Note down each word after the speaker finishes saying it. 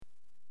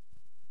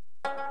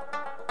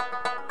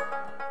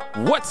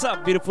What's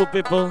up, beautiful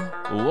people?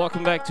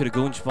 Welcome back to the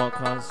Gunj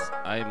Podcast.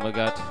 I'm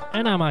Magat.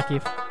 And I'm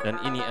Akif. Dan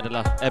ini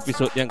adalah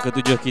episod yang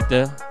ketujuh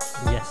kita.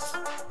 Yes.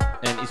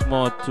 And it's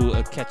more to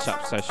a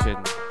catch-up session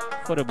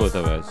for the both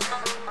of us.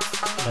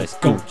 Let's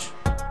go. Gunj.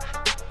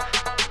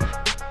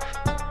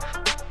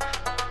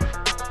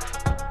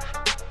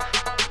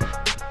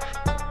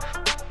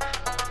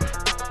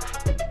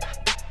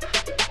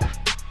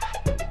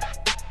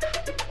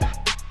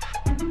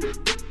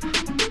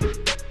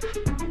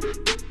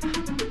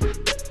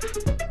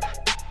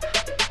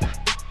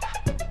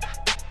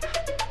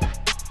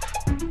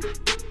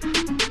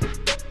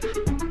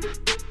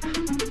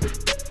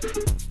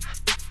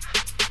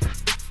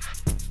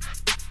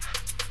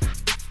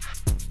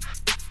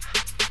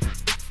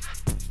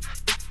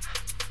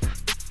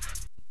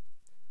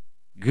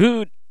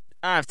 Good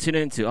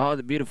afternoon to all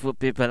the beautiful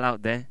people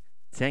out there.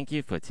 Thank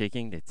you for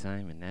taking the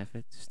time and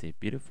effort to stay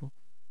beautiful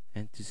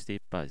and to stay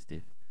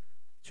positive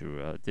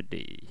throughout the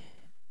day.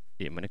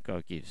 Mana kau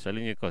Akif?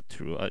 Selalunya kau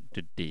throughout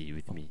the day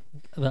with me.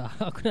 Aku nak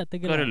Kau dah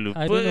tergelak. lupa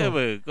I don't know.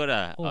 apa? Kau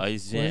dah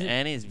Was it?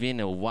 and it's been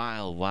a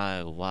while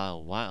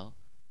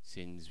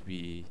since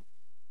we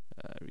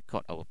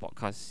record our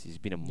podcast. It's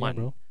been a Yeah, month.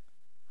 bro.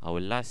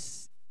 Our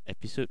last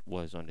episode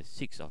was on the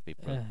 6th of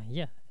April.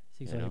 Yeah.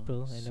 6th You of know,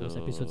 April, and that was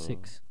episode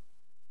 6.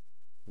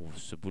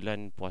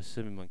 Sebulan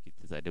puasa memang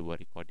kita tak ada buat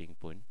recording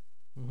pun,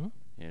 Mm-hmm.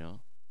 you know.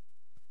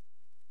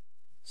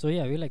 So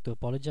yeah, we like to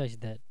apologize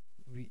that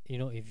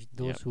if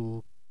those Yep.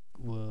 who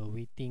were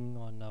waiting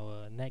on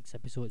our next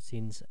episode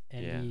since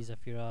Andy,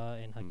 Zafira,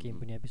 and Hakim Mhm.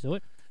 punya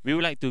episode. We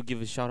would like to give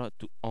a shout out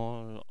to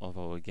all of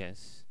our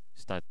guests,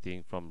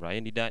 starting from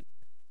Ryan Didat,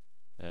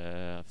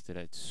 after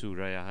that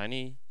Suraya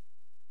Hani,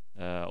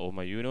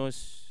 Omar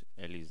Yunus,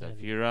 Ali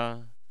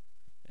Zafira,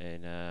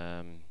 and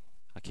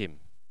Hakim.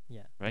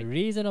 Yeah. Right? The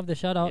reason of the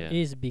shout out Yeah.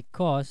 is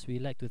because we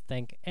like to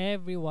thank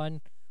everyone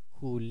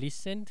who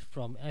listened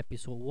from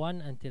episode 1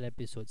 until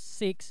episode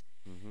 6,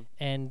 Mm-hmm.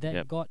 and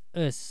that Yep. got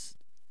us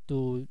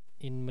to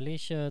in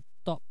Malaysia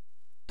top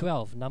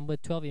 12, number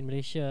 12 in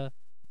Malaysia,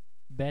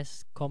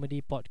 best comedy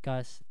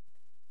podcast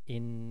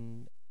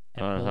in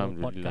Apple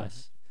Alhamdulillah.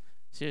 Podcast.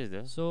 Serious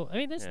though? So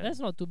I mean Yeah.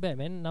 that's not too bad,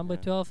 man. Number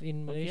Yeah. 12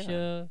 in Okay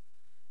Malaysia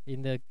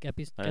in the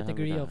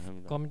category of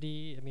Alhamdulillah. comedy.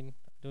 I mean,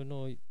 don't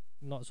know,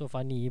 not so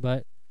funny,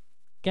 but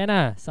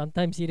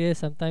sometimes serious,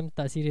 sometimes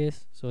tak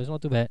serious. So it's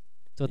not too bad.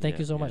 So thank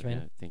you so much,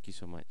 man. Yeah. Thank you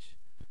so much.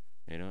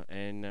 You know,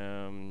 and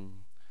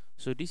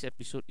so this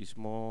episode is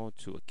more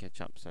to a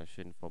catch-up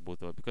session for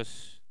both of us because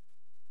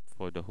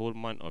for the whole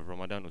month of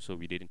Ramadan also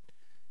we didn't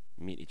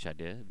meet each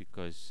other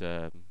because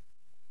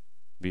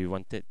we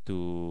wanted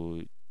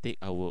to take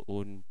our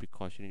own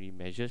precautionary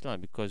measures lah,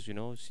 because you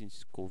know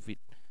since COVID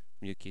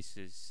new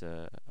cases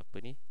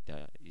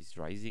is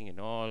rising and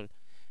all,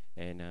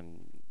 and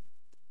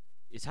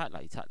it's hard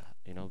lah.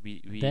 You know,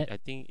 I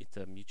think it's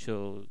a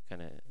mutual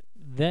kind of.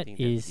 That think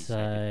that's is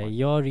decided upon.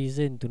 your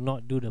reason to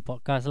not do the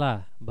podcast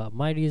lah. But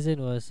my reason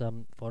was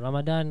for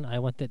Ramadan I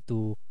wanted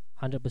to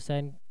 100%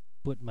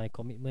 put my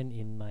commitment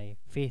in my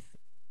faith.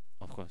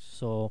 Of course.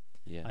 So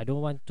Yeah. I don't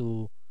want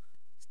to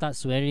start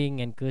swearing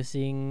and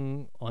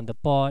cursing on the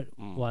pod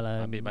while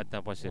I'm ambil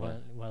batal puasa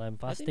lah. while I'm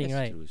I think fasting, that's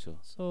right? true, so.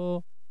 So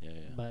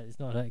Yeah. but it's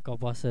not like kau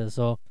puasa.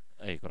 So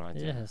Korang ajar.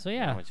 yeah, so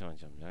yeah.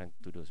 Macam-macam. Jangan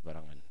tuduh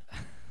sebarangan.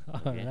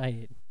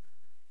 Alright.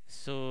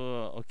 So,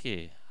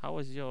 okay. How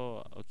was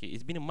your... Okay,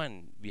 it's been a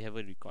month we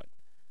haven't record.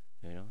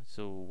 You know,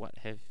 so what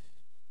have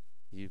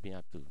you been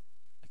up to,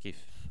 Akif,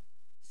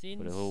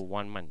 for the whole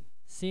 1 month?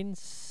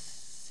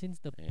 Since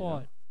the You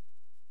pod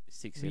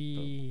 6 April.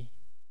 we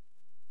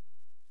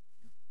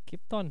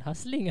kept on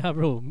hustling,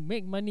 bro.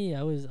 Make money.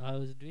 I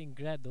was doing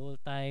Grab the whole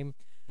time,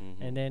 Mhm.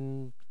 and then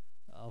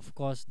of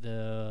course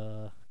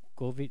the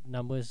COVID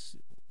numbers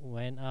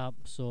went up.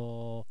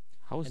 So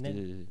How's and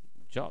the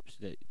jobs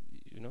that,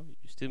 you know,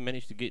 you still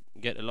managed to get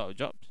a lot of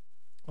jobs?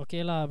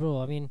 okay lah,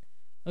 bro. I mean,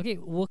 okay,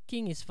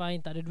 working is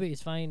fine. Tak ada duit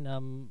is fine.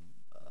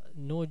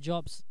 No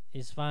jobs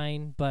is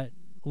fine. But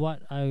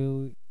what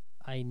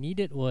I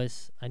needed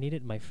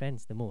my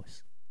friends the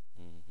most.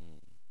 Mhm.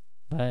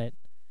 But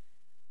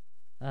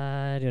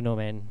I don't know,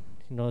 man.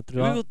 You know,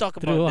 We will talk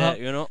about that,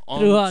 you know, on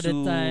throughout the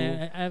to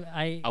time,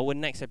 I our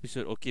next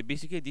episode. Okay,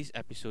 basically this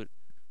episode,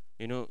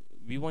 you know,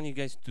 we want you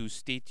guys to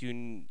stay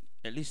tuned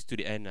at least to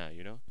the end,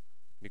 you know,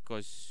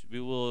 because we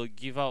will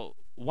give out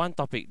one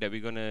topic that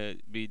we're gonna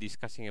be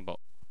discussing about.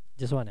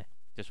 just one.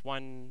 Just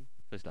one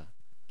first lah.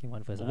 Okay,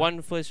 one first.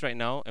 One first right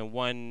now and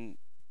one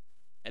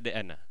at the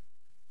end,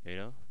 you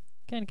know.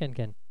 Can.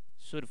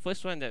 So the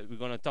first one that we're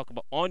gonna talk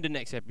about on the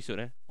next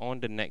episode,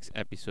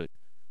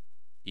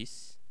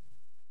 is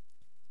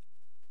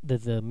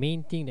The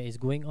main thing that is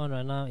going on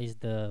right now is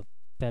the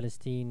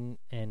Palestine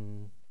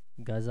and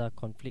Gaza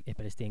conflict.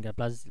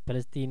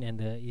 Palestine and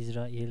the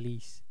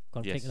Israelis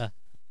conflict Yes. lah.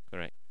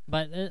 Correct.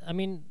 But I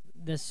mean,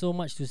 there's so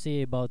much to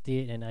say about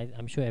it, and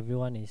I'm sure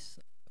everyone is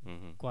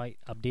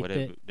quite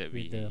updated that with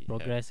we the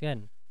progress,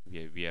 kan?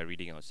 we are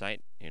reading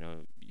outside. You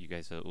know, you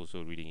guys are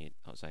also reading it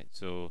outside.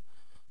 So,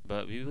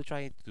 but we will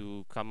try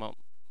to come up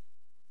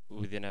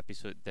with an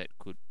episode that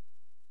could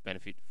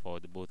benefit for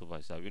the both of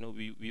us.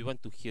 We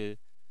want to hear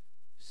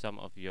some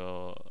of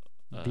your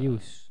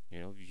Views.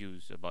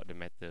 views about the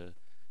matter,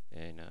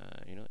 and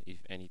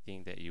if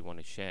anything that you want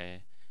to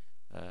share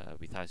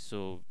with us.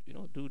 So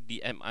do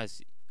DM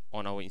us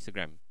on our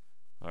Instagram.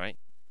 All right.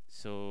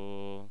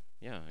 So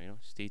yeah,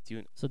 stay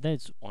tuned So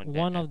that's on that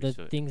one of the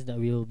episode. things that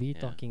we'll be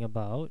Yeah. talking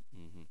about.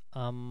 Mm-hmm.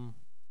 Um,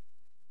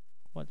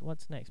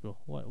 what's next, bro?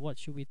 What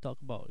should we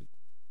talk about?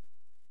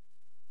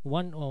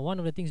 One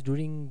of the things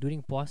during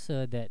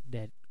puasa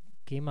that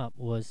came up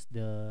was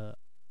the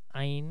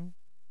Ain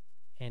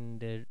and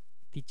the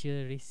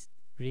teacher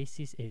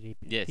racist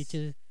Yes.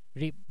 teacher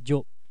rape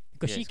joke,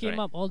 because she Yes. came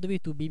Correct. up all the way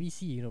to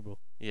BBC, bro.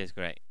 Yes.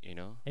 Correct.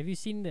 Have you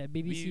seen the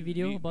BBC We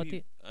video about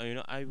it?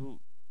 I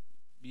will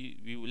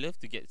we would love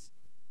to get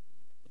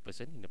a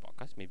person in the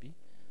podcast, maybe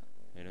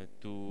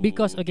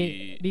Because to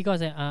okay, be.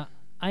 because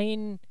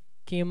Ain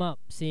came up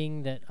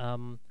saying that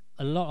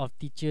a lot of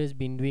teachers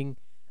been doing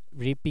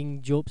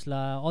raping jokes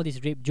lah, all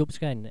these rape jokes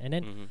kan, and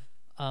then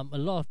Mm-hmm. a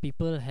lot of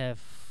people have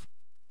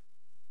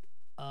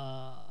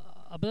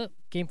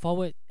came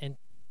forward and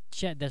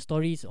shared their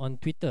stories on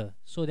Twitter.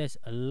 So there's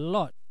a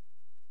lot.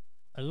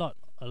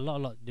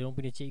 Dia orang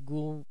punya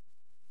cikgu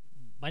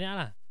banyak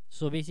lah.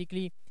 So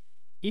basically,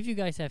 if you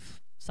guys have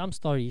some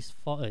stories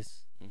for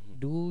us,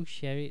 Mm-hmm. do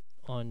share it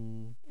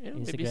on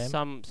Maybe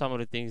Instagram. some of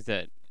the things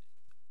that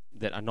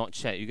are not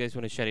shared. You guys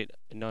want to share it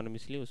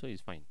anonymously, also is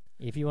fine.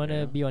 If you You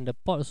wanna know. be on the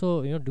pod, also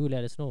do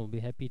let us know. We'll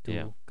be happy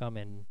Yeah. to come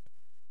and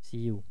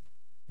see you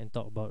and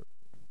talk about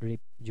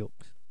rape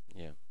jokes.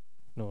 Yeah.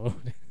 No,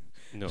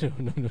 No.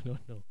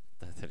 no.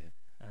 Totally.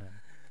 Uh,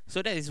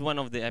 So that is one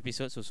of the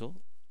episodes also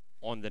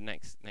on the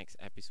next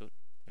episode.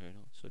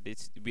 So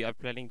this we are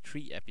planning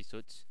 3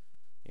 episodes.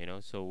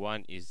 So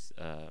one is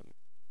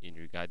in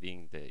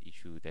regarding the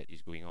issue that is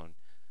going on,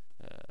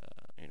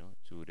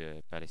 to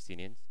the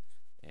Palestinians,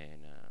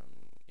 and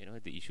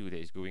the issue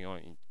that is going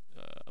on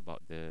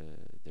about the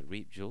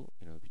rape joke,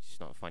 which is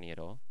not funny at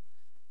all.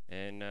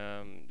 And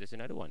there's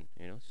another one,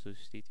 so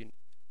stay tuned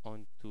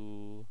on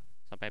to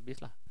sampai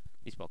habis lah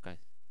this podcast.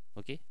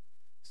 Okay,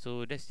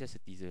 so that's just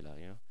a teaser lah,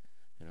 you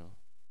know.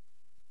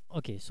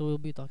 okay, so we'll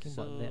be talking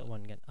about that So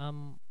one again.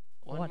 one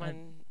What?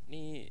 month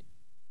ni,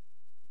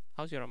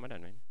 how's your Ramadan,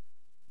 man?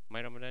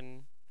 My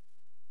Ramadan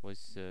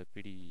was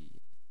pretty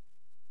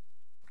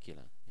okay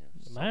lah.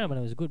 My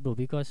Ramadan was good, bro,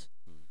 because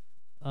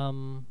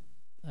Mm,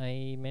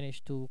 I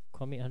managed to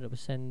commit 100%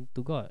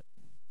 to God.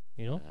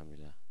 You know,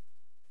 Alhamdulillah,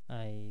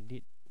 I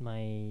did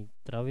my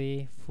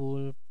Tarawih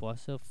full,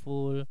 puasa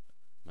full.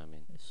 my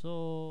man.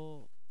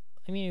 So,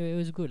 I mean, it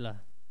was good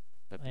lah.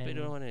 But people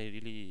don't And want to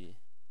really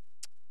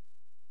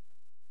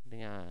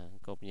dengar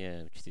kau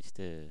punya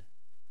cerita-cerita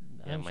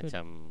yang I'm sure,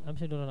 macam I'm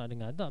sure diorang nak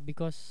dengar tak,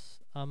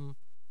 because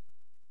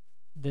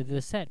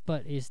the sad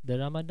part is the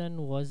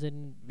Ramadan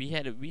wasn't. we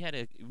had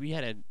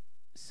a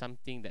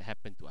something that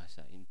happened to us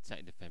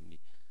inside the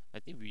family. I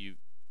think we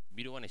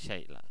don't want to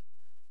share it lah.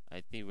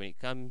 I think when it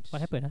comes,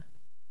 What happened?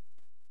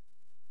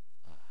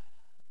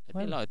 I think a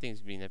Well, lot of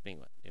things been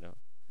happening.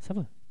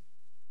 Siapa?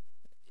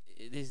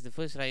 This is the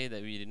first raya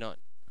that we did not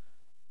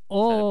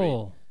celebrate.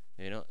 Oh,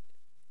 You know,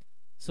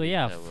 so with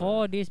yeah, our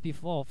 4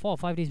 or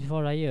 5 days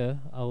before Raya,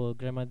 our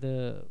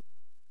grandmother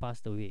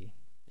passed away.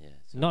 yeah.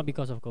 So Not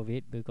because of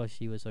COVID, because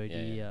she was yeah,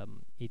 already yeah.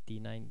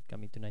 89,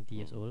 coming to 90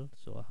 years Mm. old.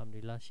 So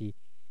alhamdulillah, she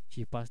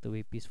passed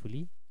away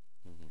peacefully.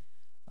 Mm-hmm.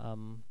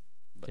 Um,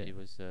 But it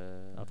was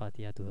Al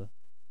Fatiha to her.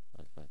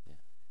 yeah.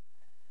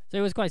 So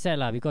it was quite sad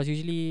lah, because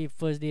usually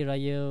first day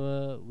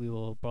Raya we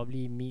will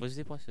probably meet. First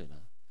day puasa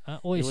lah.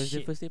 Oh It was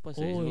the shit! first day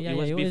puasa. Oh It yeah,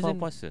 was yeah, it before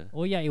wasn't. puasa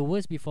Oh yeah, it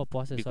was before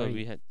puasa. because Sorry.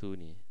 we had two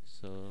ni.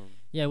 So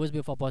Yeah, it was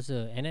before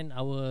puasa, and then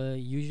our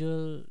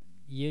usual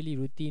yearly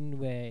routine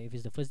where if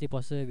it's the first day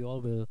puasa, we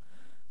all will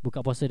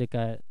buka puasa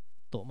dekat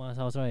Tok Ma's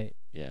house, right?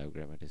 yeah, our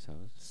grandmother's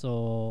house.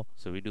 So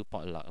So we do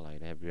potluck lah.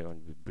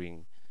 Everyone will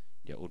bring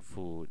their own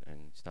food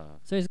and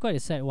stuff. it's quite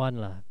a sad one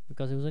lah,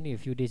 because it was only a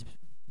few days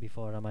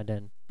before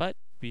Ramadan. But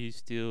we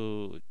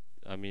still,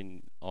 I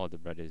mean, all the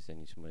brothers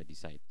and semua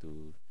decide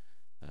to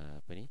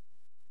apa ni,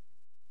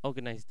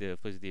 organize the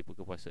first day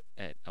buka puasa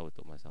at our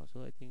Tok Mas house.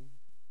 So I think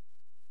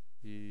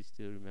we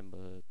still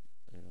remember,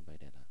 by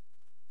that lah.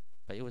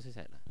 But it was a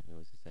sad lah. It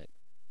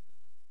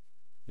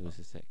was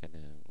a sad kind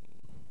of.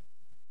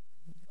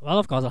 Well,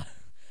 of course lah.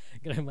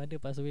 Grandmother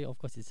passed away, of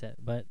course it's sad,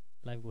 but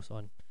life goes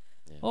on.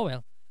 Yeah. Oh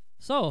well.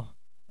 So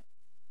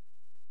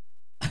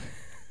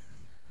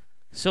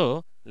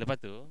Lepas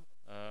tu,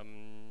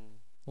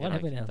 what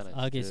happened else?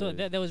 Okay, so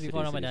that was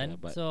before Ramadan.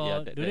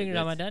 So during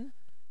Ramadan,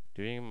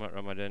 during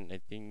Ramadan, I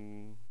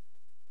think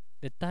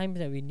the times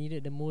that we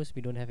needed the most,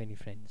 we don't have any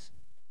friends.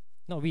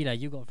 Not we lah,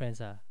 you got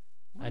friends ah.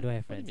 I don't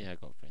have what do friends. you mean I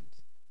got friends.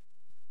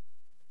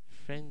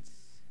 Friends.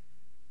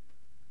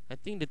 I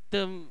think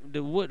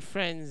the word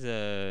friends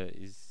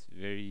is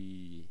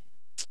very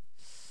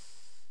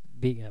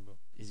Big bro.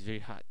 is very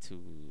hard to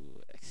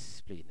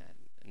explain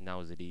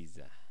nowadays.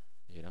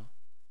 You know,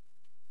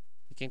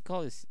 you can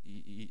call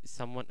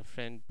someone a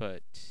friend,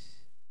 but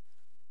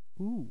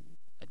Ooh.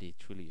 are they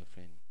truly a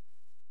friend?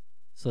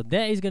 So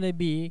that is gonna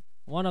be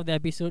one of the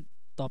episode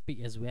topic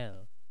as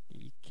well.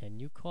 Can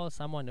you call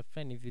someone a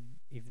friend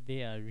if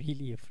they are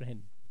really a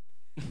friend?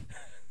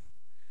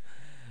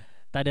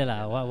 Tak ada Tak lah.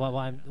 ada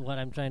What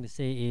lah. I'm trying to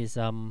say is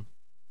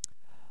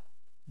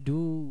do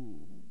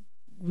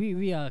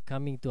we are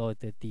coming to our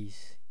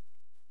 30s.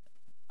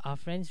 Are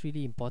friends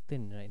really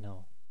important right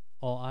now?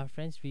 Or are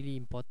friends really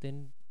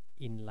important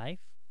in life?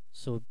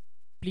 So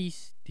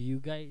please, do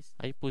you guys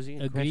Are you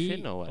posing a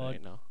question agree or what or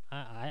right now?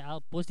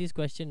 I'll post this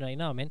question right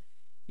now, man.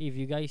 If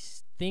you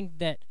guys think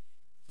that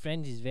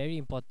friends is very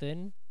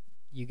important,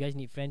 you guys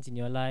need friends in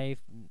your life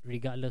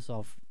regardless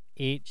of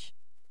age,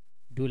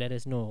 do let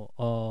us know.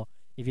 Or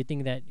if you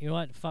think that, you know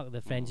what, fuck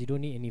the friends, Mm. you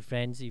don't need any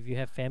friends. If you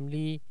have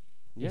family,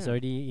 it's Yeah.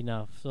 already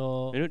enough.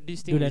 So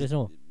This do thing let is, us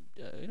know.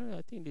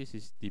 I think this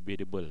is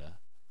debatable lah.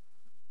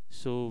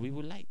 So we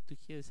would like to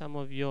hear some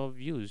of your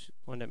views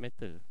on that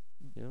matter.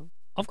 You know,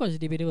 Of course,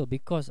 it's debatable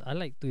because I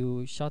like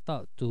to shout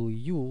out to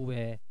you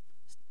where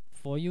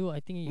for you, I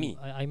think me.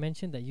 I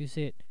mentioned that you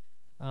said,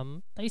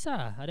 tak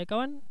kisah, ada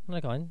kawan, ada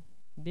kawan.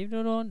 They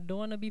don't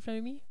want to be friend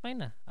with me, fine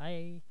lah.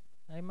 I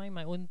mind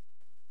my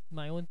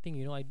own thing.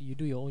 You know, you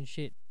do your own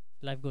shit.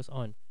 Life goes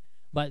on.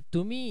 But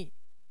to me,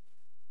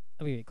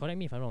 wait, correct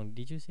me if I'm wrong.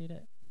 Did you say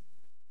that?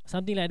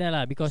 Something like that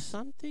lah. Because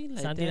Something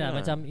like something that lah.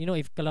 lah. Macam you know,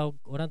 if kalau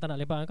orang tak nak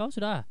lepak dengan kau,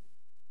 sudah.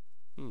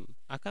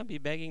 I can't be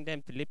begging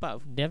them to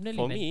lepak Definitely,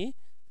 for man. me.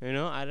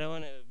 I don't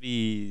want to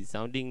be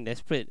sounding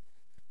desperate,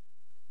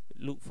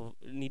 look for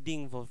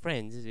needing for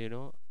friends. Yeah,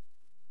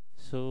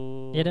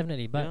 So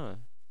definitely. But yeah,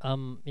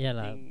 yeah I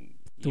lah. think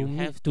To you me,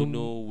 have to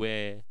know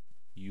where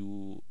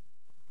you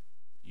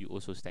you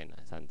also stand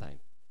lah.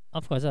 Sometimes,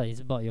 of course it's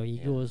about your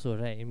ego yeah. also,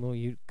 right? You know,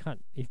 you can't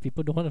if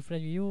people don't want to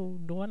friend with you,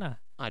 don't want lah.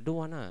 I don't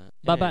wanna.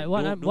 But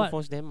what I'm Don't what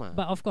force them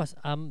but of course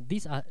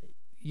these are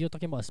you're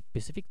talking about a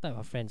specific type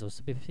of friends or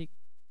specific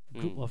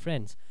group Mm. of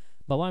friends.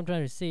 But what I'm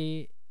trying to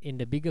say in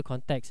the bigger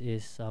context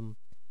is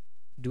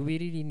do we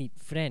really need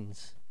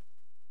friends?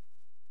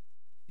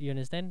 You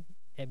understand?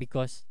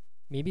 Because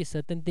maybe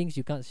certain things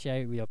you can't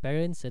share it with your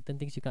parents, certain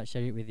things you can't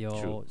share it with True.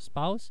 your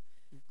spouse.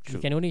 You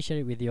True. can only share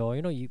it with your,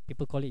 you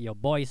people call it your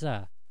boys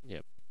ah.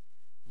 Yep.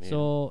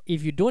 So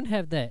if you don't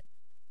have that,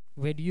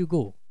 where do you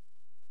go?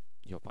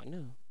 Your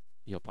partner.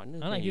 Your partner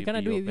If can you you be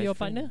cannot do your it with best your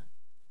friend? partner,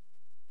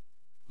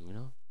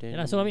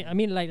 yeah, so I Then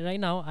mean, like right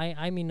now,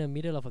 I'm in the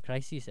middle of a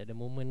crisis at the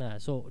moment,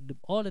 So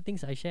all the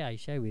things I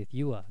share with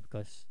you,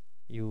 because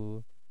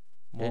you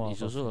that more of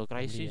is a also a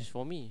family, crisis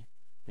for me.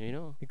 You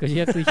know. because you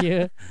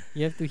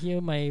have to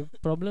hear my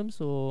problems.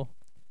 So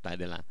Tak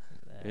ada lah.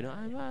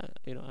 I'm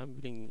yeah. I'm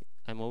willing.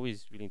 I'm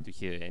always willing to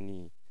hear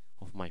any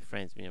of my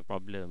friends punya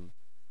problem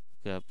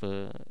ke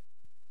apa.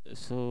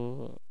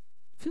 So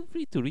feel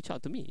free to reach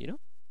out to me. My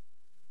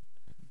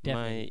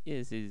Definitely.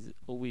 ears is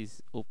always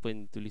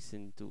open to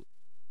listen to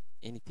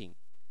anything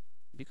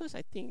because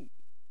I think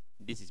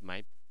this is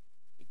my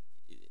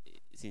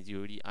since you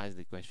already asked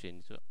the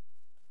question. So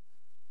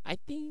I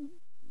think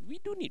we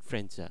do need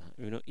friends,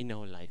 in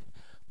our life.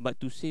 But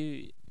to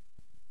say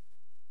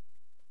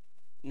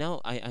now,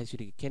 I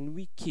actually can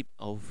we keep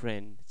our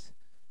friends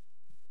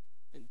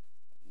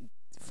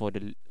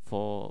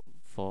for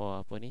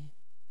apa ni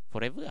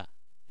forever ah?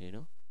 You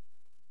know,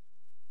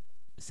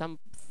 some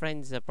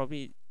friends are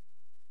probably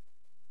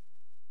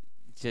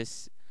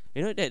just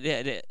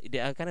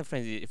there are kind of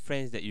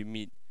friends that you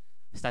meet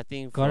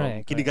starting from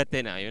Correct.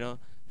 kindergarten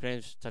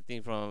friends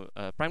starting from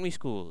primary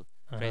school,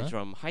 Uh friends huh.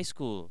 from high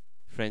school,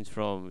 friends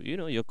from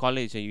your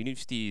college and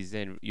universities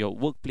and your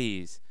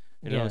workplace.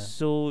 Yeah.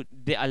 So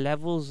there are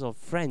levels of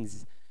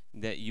friends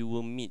that you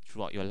will meet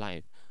throughout your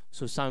life.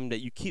 So some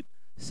that you keep,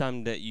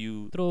 some that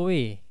you Throw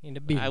away in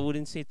the I bin.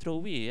 wouldn't say throw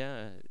away.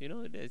 Yeah,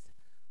 there's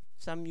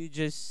some you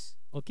just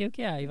Okay,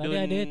 okay ah. If ada, tak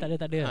don't ada,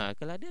 tak ada.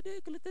 kalau ada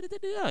kalau tak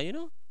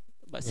ada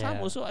but some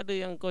Yeah. also ada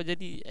yang kau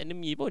jadi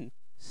enemy pun,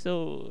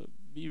 so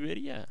be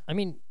wary. I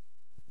mean,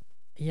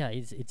 yeah,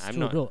 it's I'm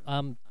true, not bro.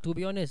 To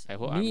be honest, I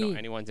hope I'm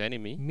not anyone's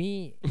enemy.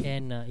 me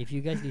and if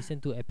you guys listen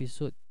to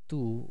episode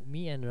 2,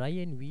 me and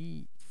Ryan,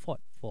 we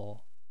fought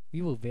for, we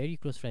were very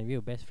close friends, we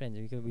were best friends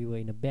because we were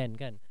in a band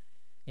kan.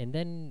 And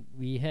then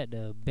we had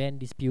a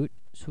band dispute,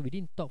 so we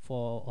didn't talk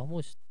for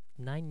almost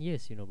 9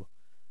 years, bro.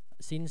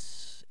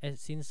 Since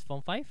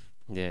from 5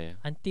 Yeah.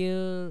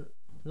 until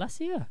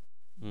last year,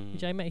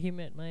 which Mm. I met him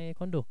at my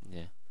condo.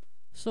 Yeah.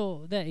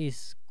 So that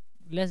is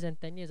less than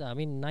 10 years. I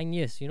mean 9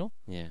 years,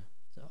 Yeah.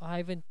 So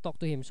I haven't talked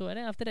to him. So and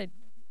then after that,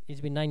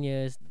 it's been 9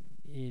 years.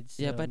 It's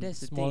Yeah, but that's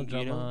the small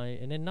thing, drama,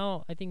 and then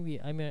now I think me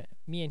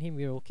and him,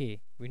 we're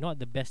okay. We're not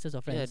the bestest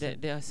of Yeah,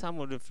 friends. there are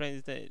some of the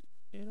friends that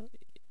you know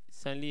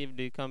suddenly if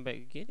they come back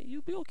again,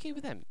 you'll be okay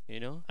with them.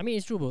 I mean,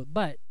 it's true, bro.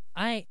 But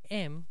I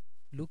am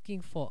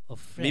looking for a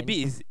friend.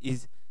 Maybe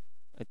is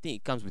I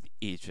think it comes with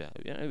age.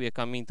 We are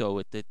coming to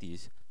our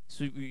 30s,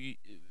 so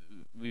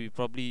we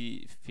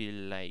probably feel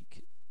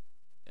like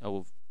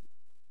our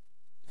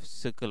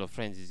circle of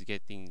friends is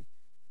getting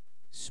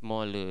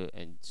smaller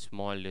and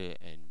smaller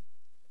and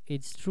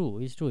It's true.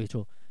 It's true. It's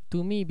true.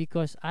 To me,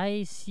 because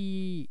I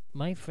see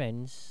my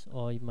friends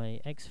or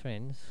my ex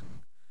friends,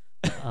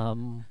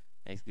 um,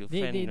 Ex They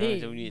girlfriend, they no, they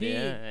macam ni they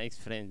dia, ex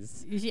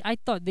friends. you see, I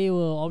thought they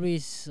were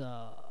always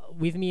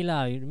with me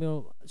lah. You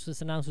know,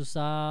 senang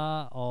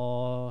susah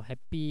or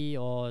happy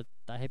or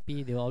tak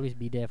happy, they will always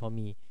be there for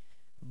me.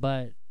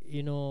 But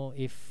you know,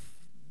 if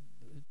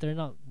turn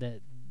out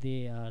that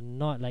they are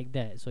not like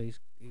that, so it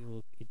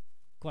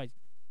quite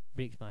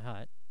breaks my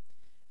heart.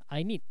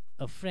 I need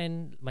a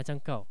friend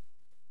macam kau.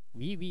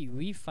 We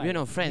We're fight.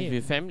 not friends,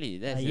 we're family.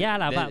 That's Yeah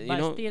lah, that,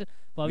 but still,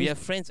 but we are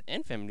friends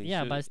and family.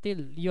 yeah, So but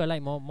still, you are like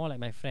more like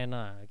my friend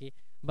lah. Okay,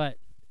 but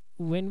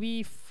when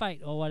we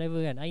fight or whatever,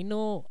 and I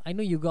know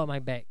you got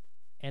my back,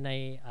 and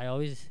I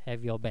always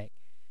have your back.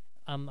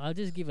 I'll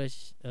just give a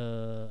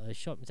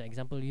short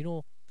example. You know,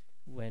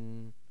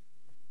 when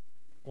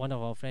one of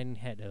our friend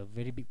had a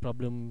very big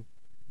problem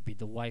with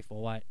the wife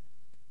or what,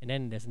 and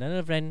then there's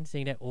another friend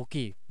saying that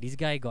okay, this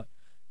guy got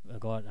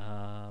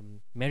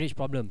marriage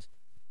problems.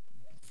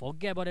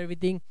 Forget about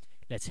everything.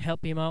 Let's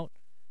help him out.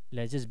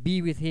 Let's just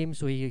be with him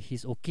so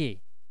he's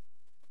okay.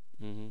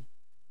 mm-hmm.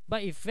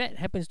 But if that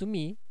happens to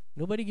me,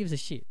 nobody gives a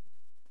shit.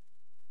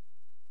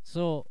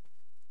 So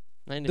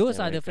I those understand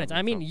are where the you're friends.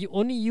 coming I mean, from.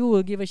 only you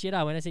will give a shit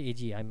out when I say,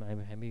 "Ag, I'm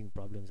having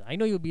problems." I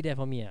know you'll be there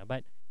for me,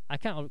 but I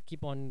can't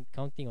keep on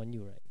counting on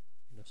you, right?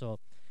 So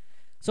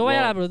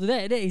yeah, lah, Well, bro.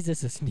 That is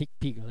just a sneak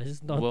peek.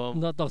 Let's just well,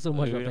 not talk so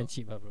much about you know,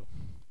 friendship, bro.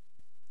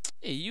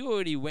 hey, you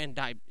already went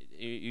dive.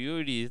 You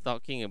already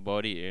talking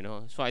about it, you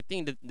know. So I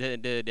think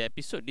the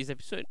episode,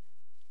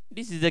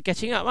 this is the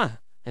catching up,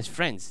 as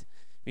friends.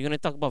 We're gonna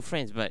talk about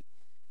friends, but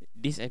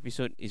this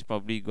episode is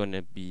probably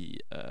gonna be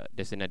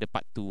there's another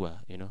part two,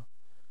 you know,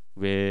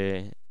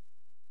 where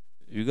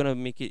we're gonna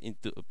make it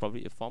into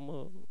probably a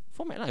formal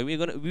format lah.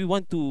 We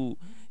want to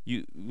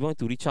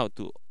reach out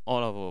to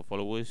all of our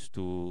followers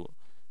to,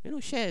 you know,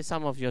 share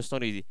some of your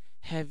stories.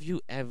 Have you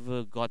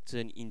ever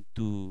gotten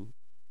into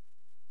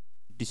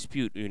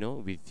dispute, you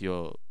know, with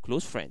your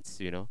close friends,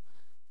 you know,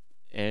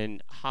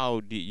 and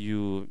how did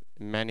you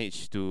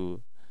manage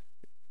to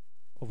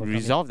Overcome it.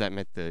 resolve that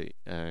matter?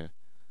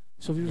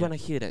 So we Yeah, wanna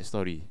hear that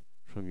story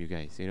from you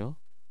guys, you know.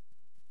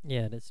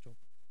 yeah, that's true.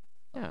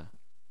 Yeah.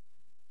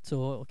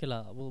 So okay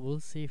lah,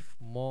 we'll save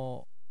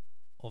more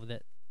of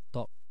that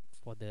talk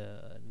for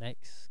the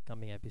next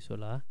coming episode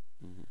lah.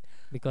 Mhm.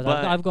 Because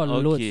But I've got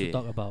loads to okay,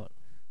 talk about.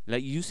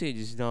 like you said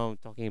just now,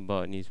 talking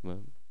about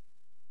Nisma,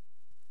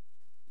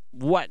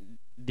 what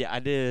the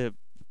other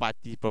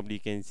party probably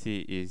can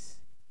say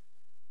is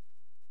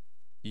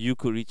you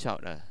could reach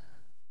out,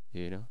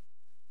 you know,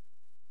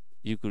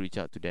 you could reach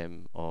out to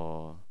them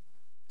or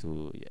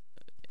to, yeah,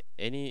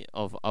 any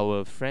of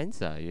our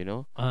friends, you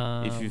know,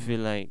 if you Um, feel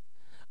like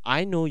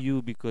I know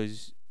you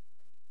because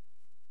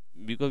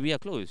we are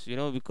close, you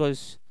know,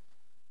 because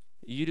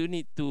you don't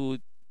need to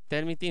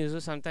tell me things. So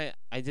sometimes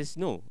I just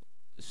know.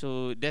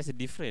 So that's a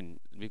different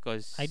I do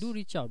because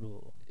reach out,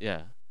 bro.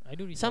 yeah, I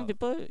do reach some out.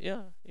 people,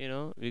 yeah, you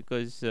know,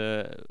 because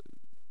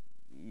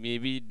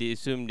maybe they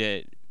assume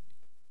that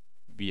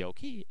we are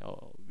okay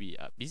or we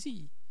are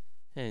busy,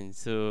 and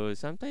so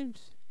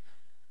sometimes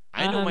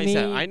I know I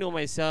myself. I mean, know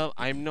myself.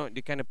 I'm not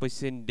the kind of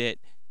person that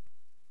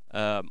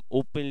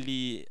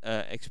openly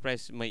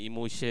express my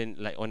emotion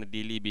like on a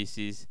daily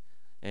basis,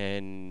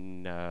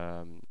 and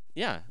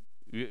yeah,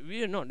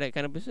 we are not that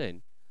kind of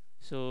person.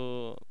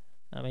 So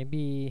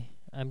maybe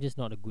I'm just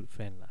not a good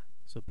friend lah.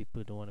 So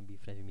people don't want to be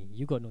friends with me.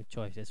 You got no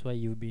choice. That's why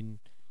you've been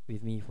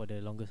with me for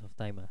the longest of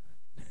time.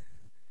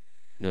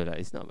 no, lah,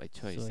 it's not my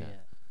So choice.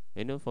 yeah.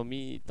 You know, for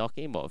me,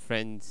 talking about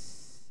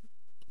friends,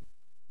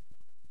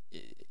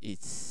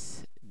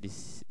 it's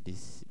this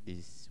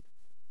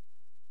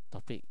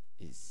topic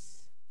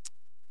is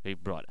very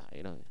broad.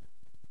 You know,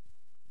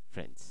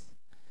 friends.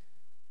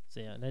 So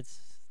yeah,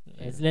 let's You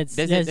let's know, let's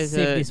let's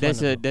save this one,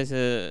 bro. there's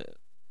a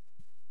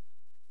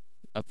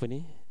apa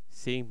ni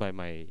saying by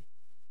my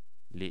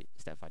late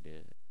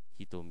stepfather.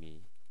 He told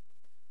me,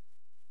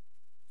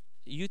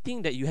 you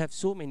think that you have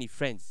so many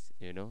friends,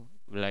 you know,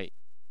 like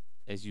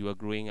as you are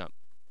growing up,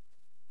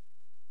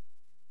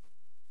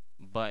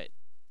 but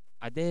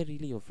are they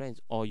really your friends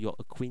or your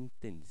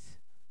acquaintance?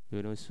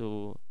 You know,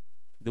 so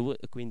the word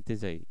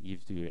acquaintance I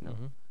give to you right now.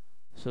 Mm-hmm.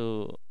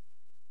 So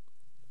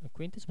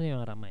Acquaintance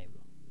memang ramai,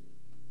 bro.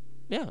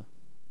 yeah,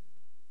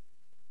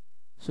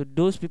 so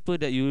those people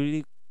that you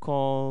really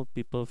call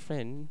people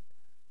friend,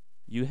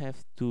 you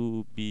have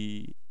to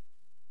be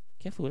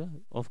careful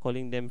of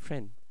calling them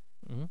friend.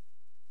 Mm-hmm.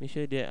 Make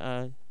sure they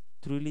are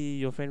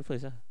truly your friend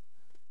first,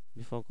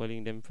 before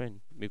calling them friend,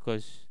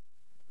 because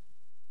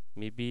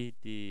maybe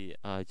they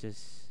are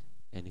just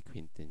an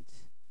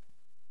acquaintance,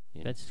 you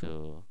know. That's true.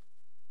 So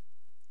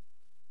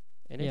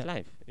and it's Yeah.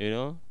 life, you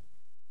know.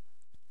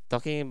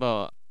 Talking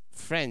about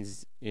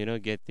friends, you know,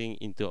 getting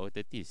into our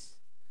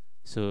 30s.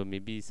 So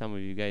maybe some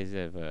of you guys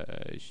have,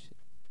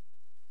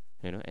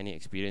 you know, any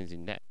experience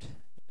in that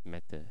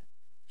matter.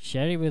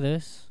 Share it with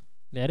us.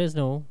 Let us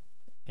know,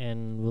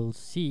 and we'll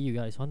see you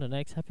guys on the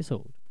next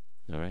episode.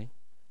 All right.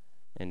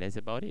 And that's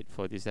about it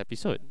for this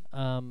episode.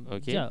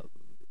 Okay. Jap,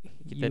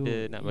 Kita ada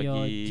nak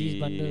your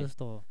G's bagi bundle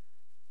store.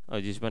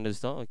 just bundle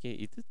store. Okay,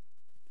 itu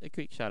a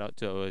quick shout out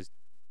to our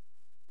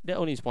the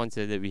only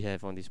sponsor that we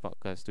have on this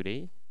podcast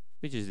today,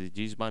 which is the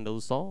G's Bundle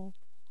Store.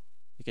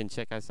 You can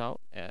check us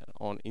out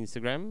on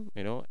Instagram,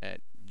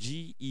 at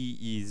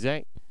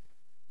GEEZ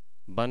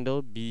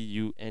Bundle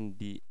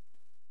BUNDLE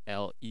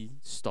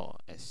Store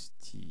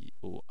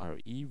STORE.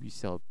 We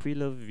sell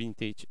pre-loved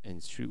vintage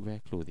and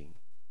streetwear clothing.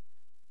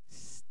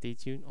 Stay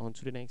tuned on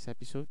to the next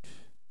episode,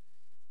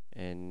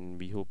 and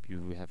we hope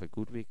you have a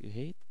good week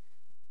ahead.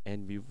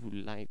 And we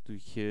would like to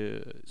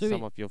hear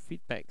some of your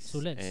feedbacks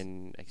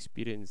and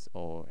experience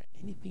or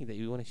anything that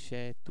you want to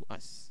share to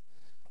us.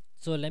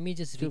 So let me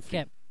just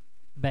recap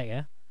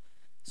back.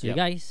 So Yep.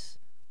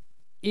 guys,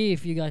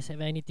 if you guys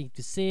have anything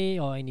to say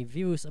or any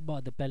views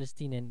about the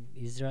Palestine and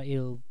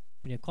Israel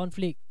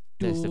conflict,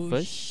 That's the to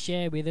first.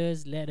 share with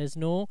us, let us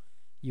know.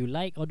 You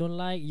like or don't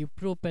like, you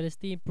pro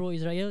Palestine, pro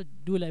Israel,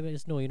 do let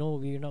us know.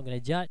 We're not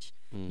gonna judge.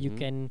 You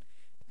can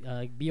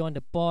be on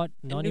the pod,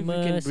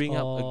 anonymous. And if we can bring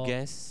or, up a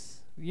guest.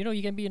 You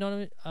can be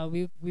anonymous.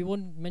 We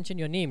won't mention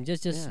your name.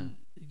 Just Yeah.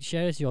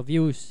 share us your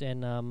views,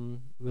 and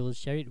we'll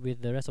share it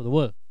with the rest of the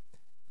world.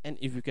 And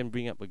if you can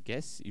bring up a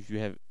guest, if you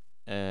have,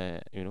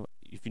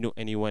 if you know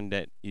anyone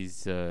that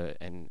is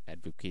an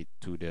advocate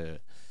to the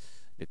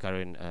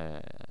current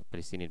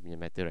Palestinian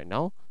matter right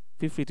now,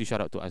 feel free to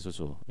shout out to us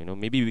also.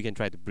 Maybe we can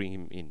try to bring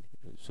him in.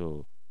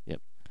 So,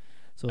 yep.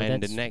 So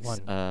And the that's next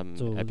one.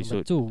 So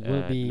episode, number 2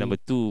 will be number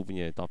 2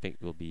 punya topic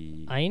will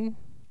be Ain,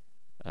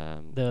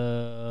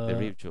 the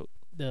rape joke.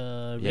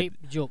 the Yeah, rape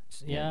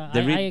jokes. yeah, Yeah,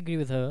 the I rape- agree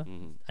with her.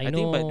 I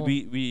think, but know-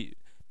 we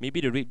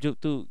maybe the rape joke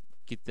tu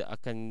kita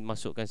akan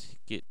masukkan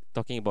sikit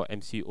talking about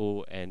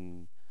MCO,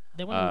 and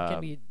That one can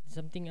be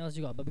something else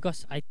juga. But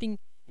because I think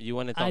you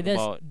want to talk there's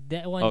about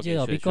that one okay, je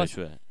lah, sure, because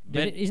sure.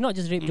 the- it's not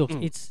just rape jokes.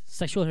 It's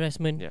sexual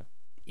harassment Yeah.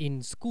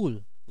 in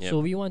school. Yep.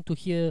 So we want to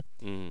hear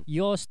Mm.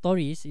 your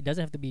stories. It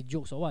doesn't have to be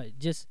jokes or what.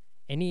 Just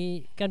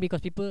any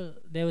because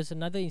there was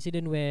another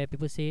incident where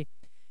people say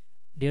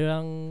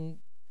diorang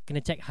kena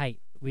check height,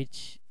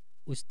 which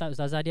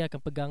ustazah dia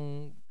akan pegang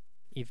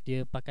if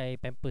dia pakai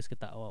pampers ke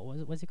tak.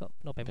 What's it called?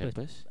 Not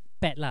pampers.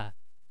 Pad lah.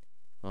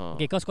 Oh.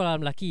 Okay, kau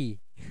sekolah lelaki,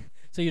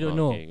 so you don't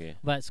know. Okay.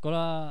 But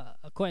sekolah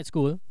co-ed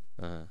school,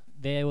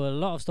 there were a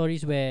lot of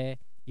stories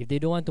where if they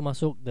don't want to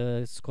masuk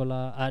the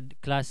sekolah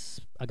kelas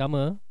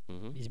agama,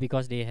 it's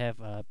because they have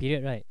a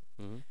period, right?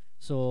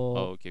 So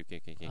okay.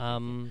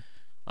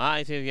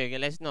 I see. Okay.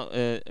 Let's not.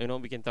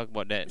 We can talk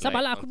about that.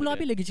 sabarlah, aku belum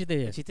habis lagi cerita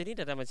dia. Cerita ni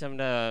dah macam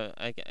dah.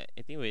 I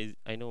think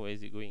I know where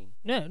is it going.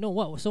 No.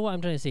 What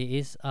I'm trying to say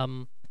is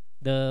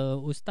the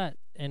ustad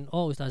and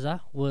all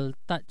ustazah will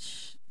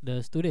touch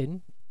the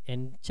student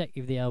and check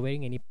if they are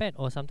wearing any pad,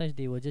 or sometimes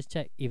they will just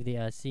check if they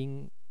are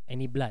seeing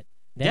any blood.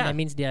 Then that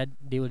means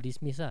they will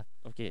dismiss lah.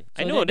 Okay.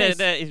 So I know that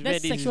is where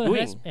that's this is sexual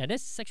going. Yeah,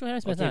 that's sexual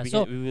harassment Okay, lah.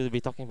 so we will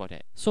be talking about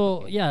that.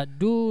 So Okay. yeah,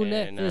 do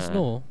let And, us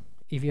know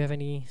if you have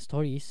any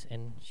stories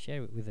and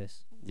share it with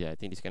us. Yeah, I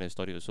think this kind of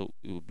story also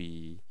will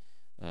be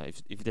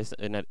if there's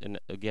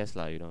a guest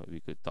lah,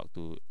 we could talk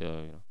to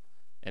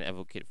an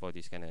advocate for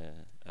this kind of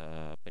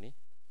apa ni?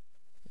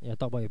 Yeah,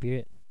 talk about your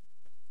period.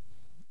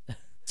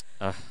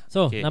 Ah,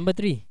 So okay. number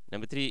 3.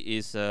 Number 3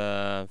 is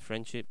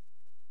friendship,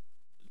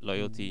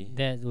 loyalty,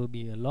 That will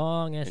be a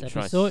long ass and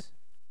episode. trust.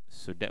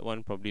 So that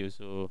one probably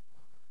also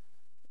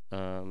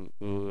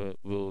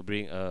will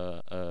bring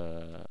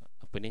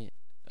apa ni,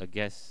 a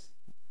guest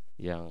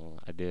yang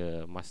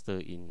ada master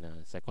in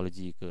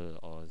psychology ke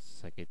or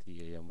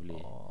psychiatry yang boleh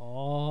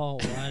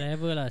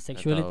Whatever lah,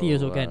 sexuality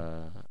also kan.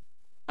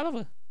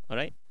 Apa-apa.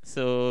 Alright.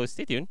 So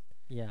stay tuned.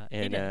 Yeah.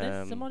 And,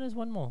 There's there's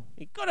one more.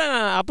 Kau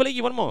dah apa lagi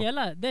one more? Yeah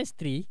lah, there's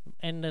 3,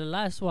 and the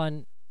last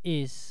one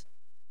is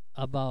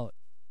about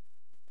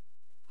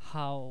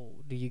how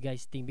do you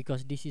guys think,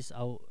 because this is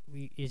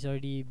it's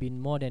already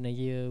been more than a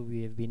year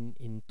we have been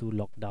into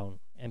lockdown.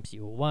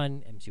 MCO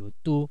 1, MCO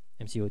 2,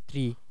 MCO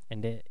 3,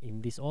 and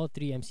in these all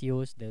 3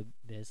 MCOs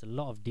there's a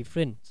lot of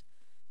difference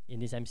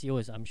in these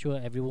MCOs. I'm sure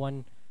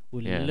everyone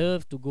would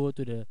love to go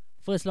to the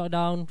first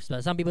lockdown,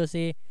 but some people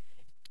say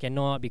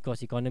cannot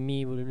because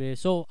economy.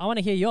 So I want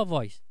to hear your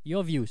voice,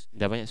 your views.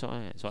 Dah banyak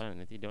soalan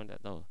nanti dia orang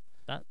tak tahu.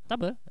 Tak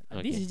apa.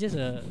 Okay. This is just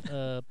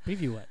a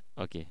preview. What?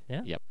 Okay.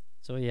 Yeah. Yep.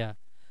 So yeah.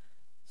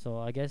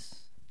 So I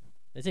guess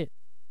that's it.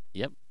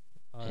 Yep.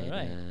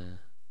 Alright.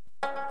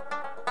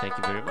 Thank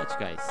you very much,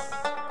 guys.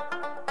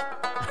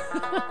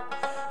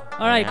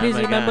 Alright. Please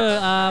my remember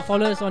gosh.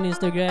 follow us on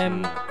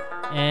Instagram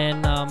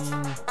and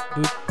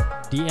do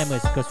DM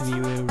us because we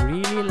will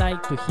really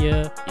like to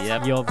hear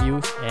Yep. your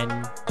views and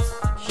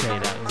share.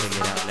 Check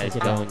it out. Let's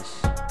Check it out. go.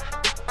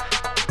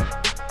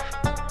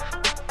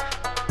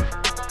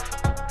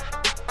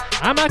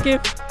 I'm Akif,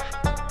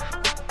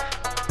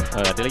 Oh,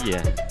 ada lagi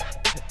ya?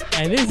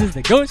 and this is the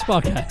Ghost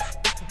Podcast.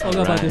 I'm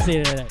about to Alright. say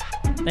that.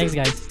 Thanks,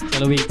 guys.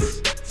 Hello, weeks.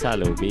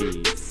 Salo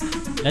Beats.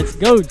 Let's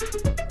go.